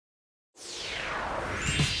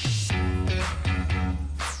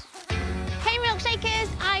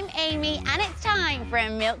Amy and it's time for a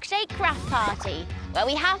milkshake craft party where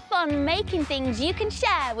we have fun making things you can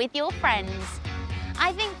share with your friends.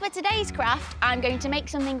 I think for today's craft, I'm going to make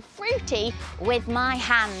something fruity with my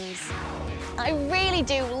hands. I really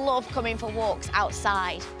do love coming for walks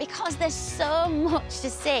outside because there's so much to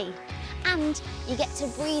see and you get to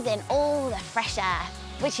breathe in all the fresh air,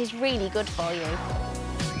 which is really good for you.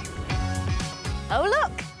 Oh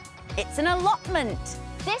look, it's an allotment.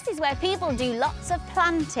 This is where people do lots of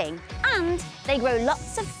planting and they grow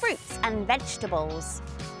lots of fruits and vegetables.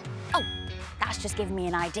 Oh, that's just given me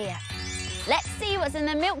an idea. Let's see what's in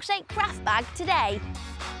the milkshake craft bag today.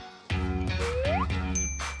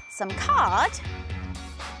 Some card,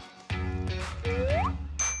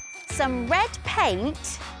 some red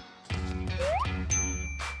paint,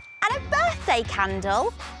 and a birthday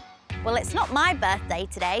candle. Well, it's not my birthday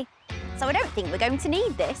today, so I don't think we're going to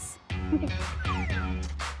need this.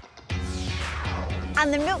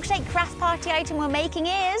 And the milkshake craft party item we're making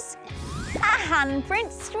is a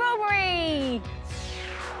Handprint Strawberry.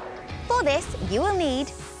 For this, you will need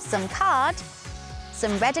some card,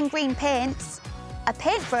 some red and green paints, a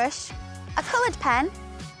paintbrush, a coloured pen,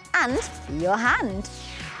 and your hand.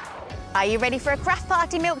 Are you ready for a craft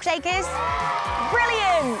party, milkshakers?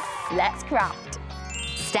 Brilliant! Let's craft.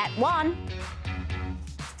 Step 1.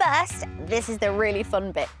 First, this is the really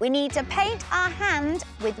fun bit. We need to paint our hand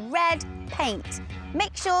with red paint.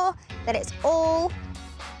 Make sure that it's all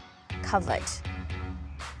covered.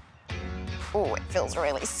 Oh, it feels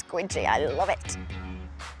really squidgy. I love it.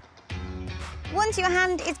 Once your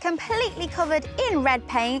hand is completely covered in red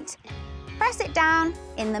paint, press it down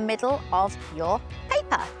in the middle of your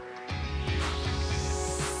paper.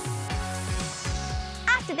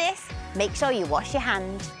 After this, make sure you wash your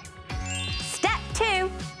hand. Step 2.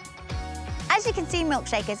 As you can see,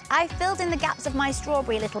 milkshakers, I filled in the gaps of my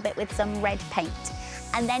strawberry a little bit with some red paint.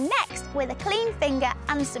 And then next, with a clean finger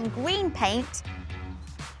and some green paint,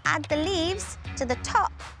 add the leaves to the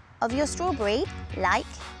top of your strawberry like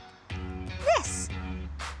this.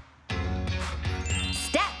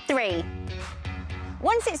 Step 3.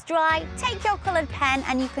 Once it's dry, take your coloured pen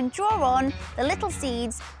and you can draw on the little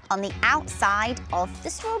seeds on the outside of the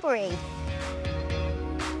strawberry.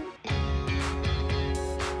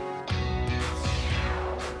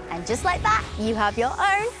 And just like that, you have your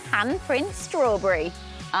own handprint strawberry.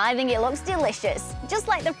 I think it looks delicious, just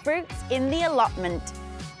like the fruits in the allotment.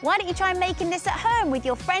 Why don't you try making this at home with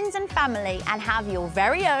your friends and family and have your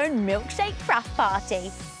very own milkshake craft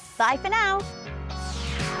party? Bye for now.